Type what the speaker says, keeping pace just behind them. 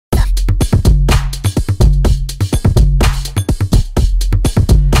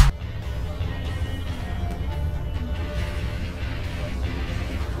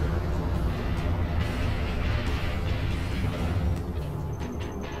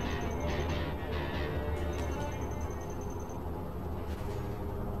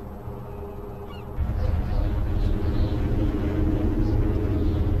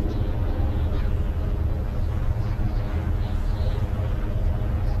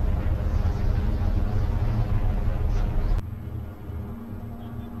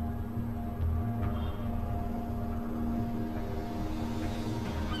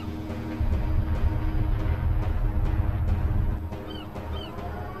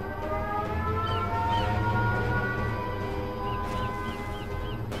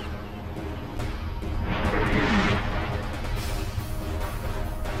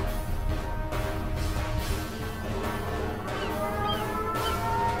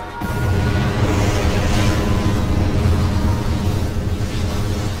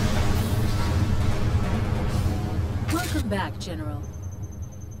General.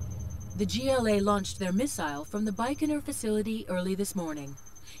 The GLA launched their missile from the Baikonur facility early this morning.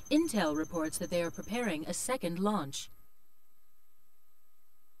 Intel reports that they are preparing a second launch.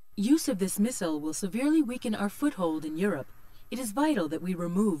 Use of this missile will severely weaken our foothold in Europe. It is vital that we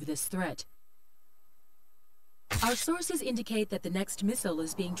remove this threat. Our sources indicate that the next missile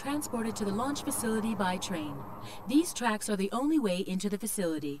is being transported to the launch facility by train. These tracks are the only way into the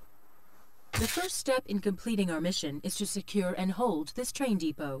facility. The first step in completing our mission is to secure and hold this train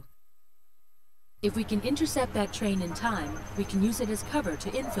depot. If we can intercept that train in time, we can use it as cover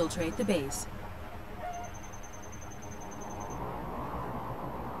to infiltrate the base.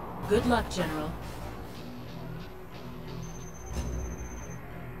 Good luck, General.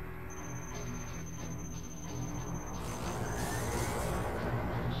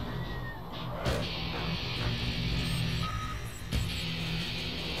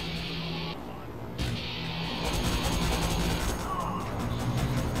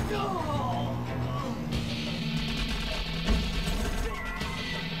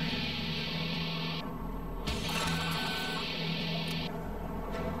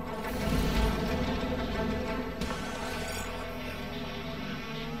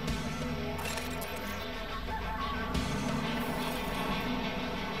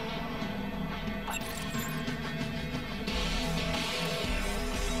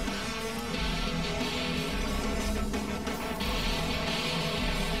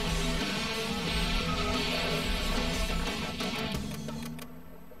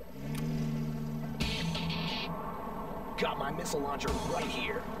 Got my missile launcher right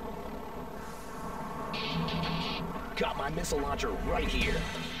here. Got my missile launcher right here.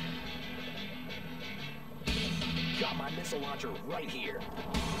 Got my missile launcher right here.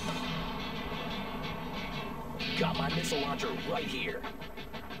 Got my missile launcher right here.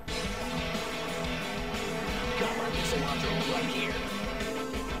 Got my missile launcher right here.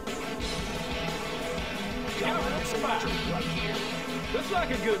 Got my missile launcher right here. Looks like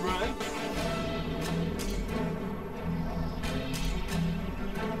a good run.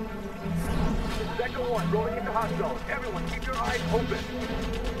 Sector 1, rolling into hot zone. Everyone, keep your eyes open.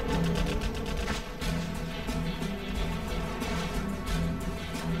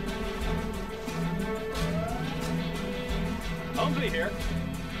 Humvee here.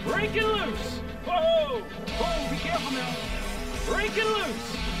 Breaking loose! Whoa! Whoa, be careful now. Breaking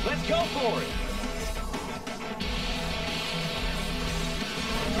loose! Let's go for it!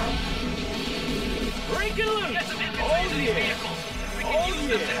 Breaking loose! Get some infantry Oh to these yeah! vehicles. We can Oh use them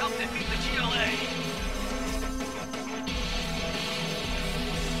yeah! to help defeat the GLA.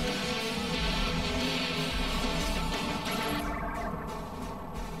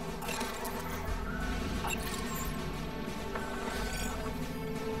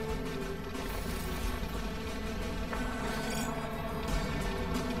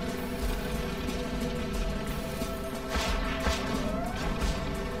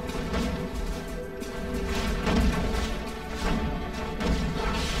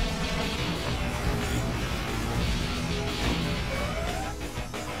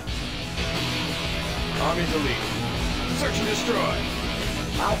 Army's elite. Search and destroy.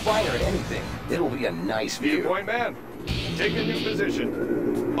 I'll fire at anything. It'll be a nice view. Viewpoint man. Take a new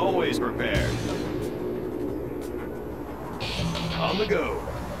position. Always prepared. On the go.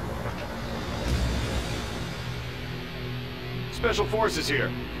 Special Forces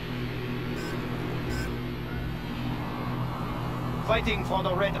here. Fighting for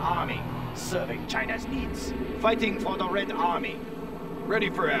the Red Army. Serving China's needs. Fighting for the Red Army. Ready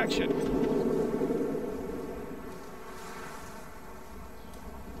for action.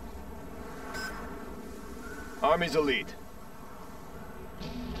 Army's elite.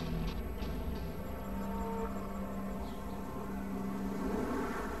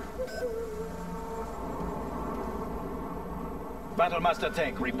 Battlemaster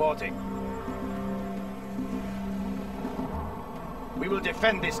tank reporting. We will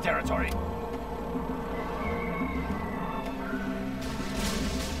defend this territory.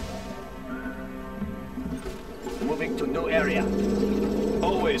 Moving to new area.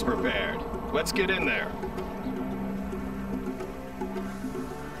 Always prepared. Let's get in there.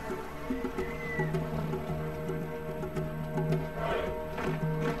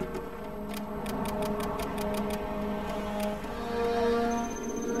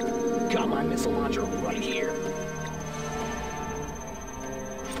 Got my missile launcher right here.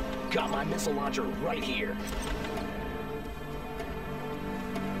 Got my missile launcher right here.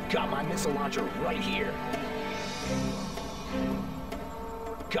 Got my missile launcher right here.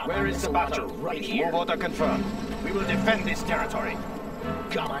 Got my missile launcher right here. Move order confirmed. We will defend this territory.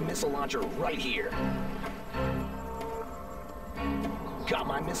 Got my missile launcher right here. Got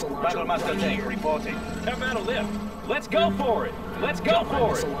my missile launcher. Battle Master tank reporting. Have battle lift. Let's go for it. Let's go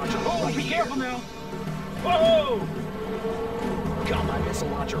for it. Oh, be careful now. Whoa! Got my missile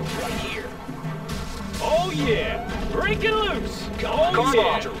launcher right here. Oh yeah! Breaking loose! Got my Oh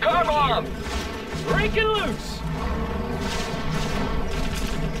launcher yeah! car bomb! Breaking loose!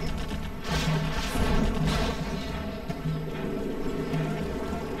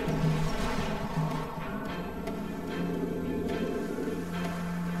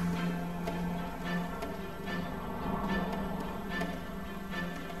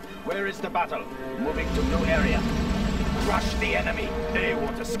 Where is the battle? Moving to new area. Crush the enemy. They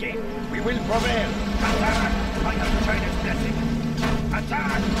won't escape. We will prevail. Attack! I have China's blessing.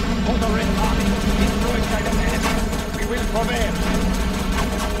 Attack! For the Red Army. Destroy China's enemies. We will prevail.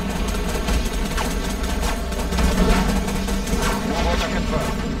 No order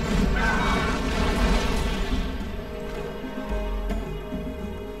confirmed.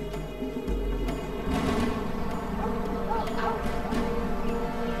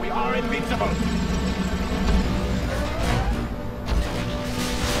 We are invincible.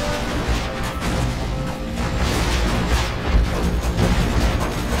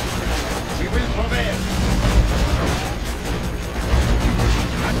 We will prevail.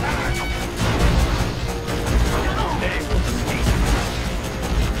 Attack! They will escape.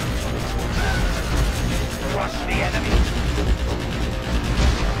 Crush the enemy.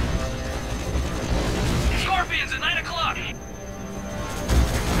 Scorpions at 9 o'clock.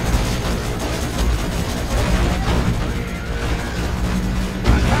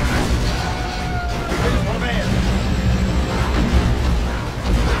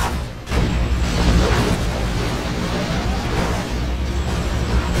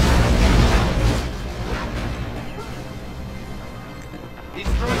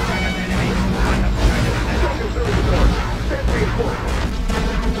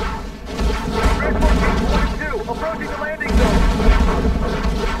 Approaching the landing zone.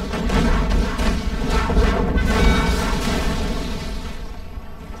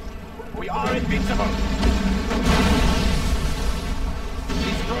 We are invincible.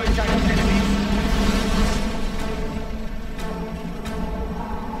 Destroy China's enemies.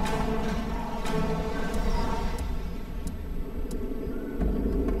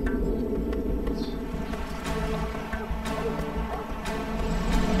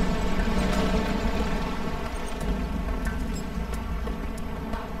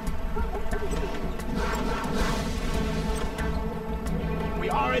 We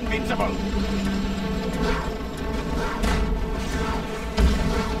are invincible.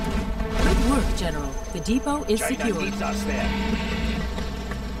 Good work, General. The depot is China secure. needs us there.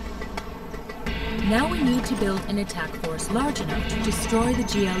 Now we need to build an attack force large enough to destroy the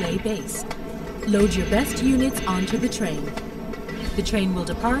GLA base. Load your best units onto the train. The train will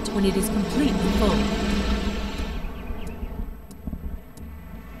depart when it is completely full.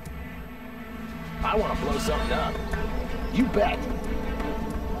 I want to blow something up. You bet.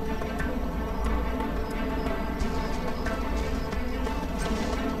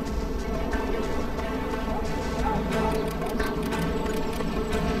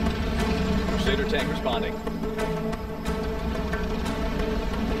 Crusader tank responding.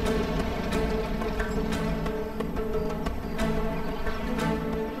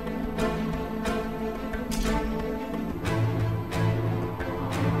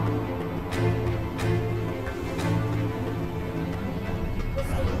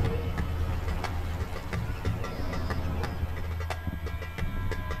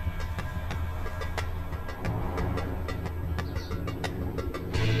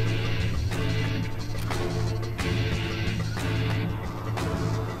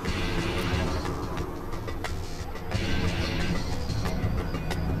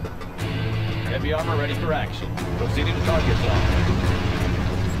 Heavy armor ready for action. Proceeding to target zone.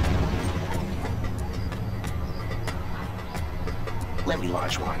 Let me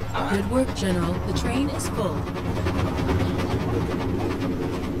launch one. Good work, General. The train is full.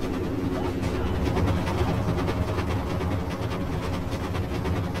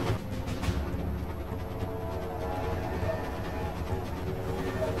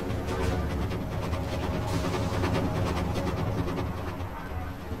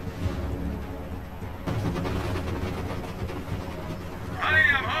 I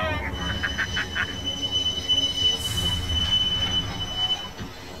am home.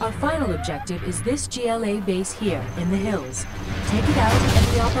 Our final objective is this GLA base here, in the hills. Take it out and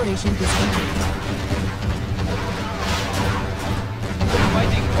the operation is complete.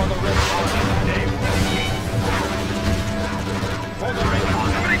 Fighting for the Red Army. They will escape. For the Red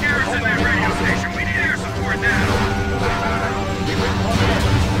Army. Somebody garrison that radio station. We need air support now. We will prevail.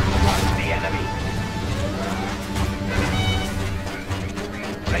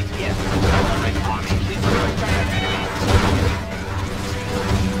 right here. The Red Army destroy China's enemies.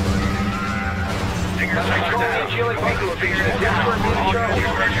 Chile Buffalo figure it down.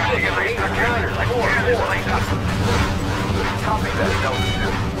 Copy that, Delta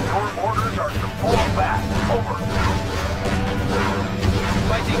 2. Your orders are to fall back. Over.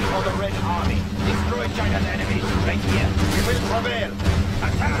 Fighting for the Red Army. Destroy China's enemies. Right here. We will prevail.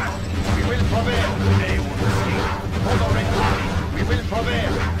 Attack! We will prevail. They won't escape. For the Red Army. We will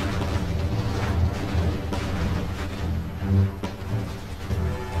prevail.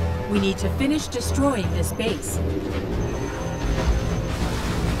 We need to finish destroying this base.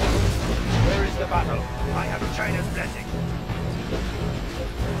 Where is the battle? I have China's blessing.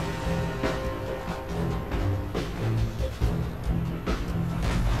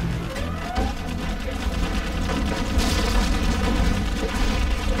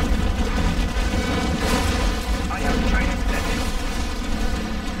 I have China's blessing.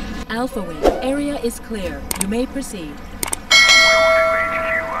 Alpha Wing, area is clear. You may proceed.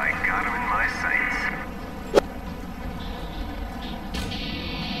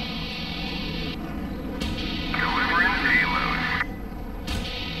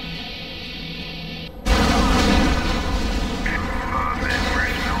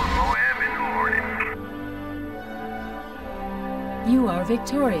 You are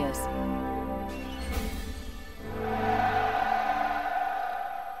victorious.